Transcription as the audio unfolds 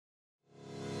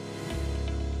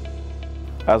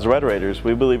As Red Raiders,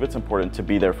 we believe it's important to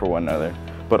be there for one another,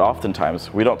 but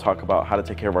oftentimes we don't talk about how to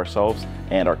take care of ourselves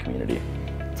and our community.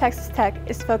 Texas Tech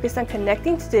is focused on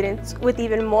connecting students with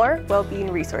even more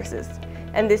well-being resources,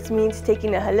 and this means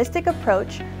taking a holistic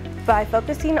approach by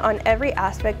focusing on every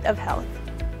aspect of health.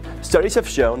 Studies have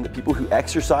shown that people who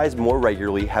exercise more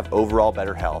regularly have overall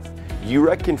better health.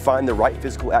 UREC can find the right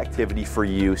physical activity for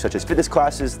you, such as fitness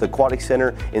classes, the aquatic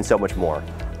center, and so much more.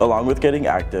 Along with getting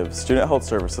active, Student Health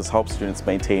Services helps students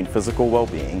maintain physical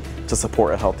well-being to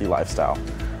support a healthy lifestyle.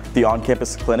 The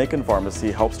on-campus clinic and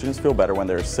pharmacy help students feel better when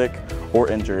they're sick or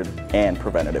injured, and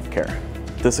preventative care.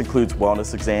 This includes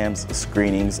wellness exams,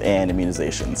 screenings, and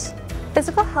immunizations.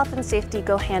 Physical health and safety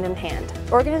go hand in hand.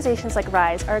 Organizations like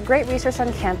RISE are a great resource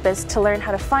on campus to learn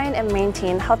how to find and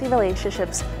maintain healthy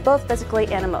relationships, both physically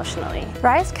and emotionally.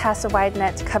 RISE casts a wide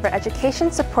net to cover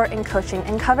education, support, and coaching,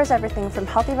 and covers everything from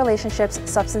healthy relationships,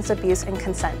 substance abuse, and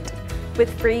consent.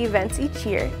 With free events each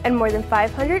year and more than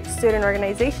 500 student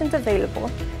organizations available,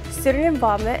 student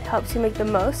involvement helps you make the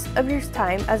most of your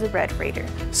time as a Red Raider.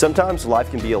 Sometimes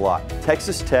life can be a lot.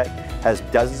 Texas Tech has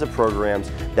dozens of programs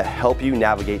that help you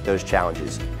navigate those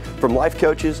challenges. From life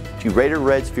coaches to Raider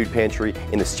Reds Food Pantry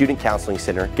and the Student Counseling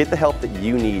Center, get the help that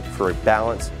you need for a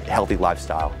balanced, healthy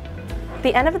lifestyle.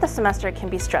 The end of the semester can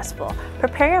be stressful.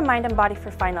 Prepare your mind and body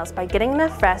for finals by getting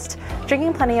enough rest,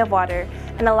 drinking plenty of water,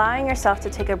 and allowing yourself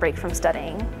to take a break from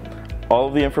studying. All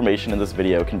of the information in this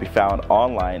video can be found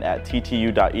online at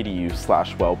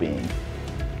ttu.edu/wellbeing.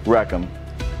 Rec 'em.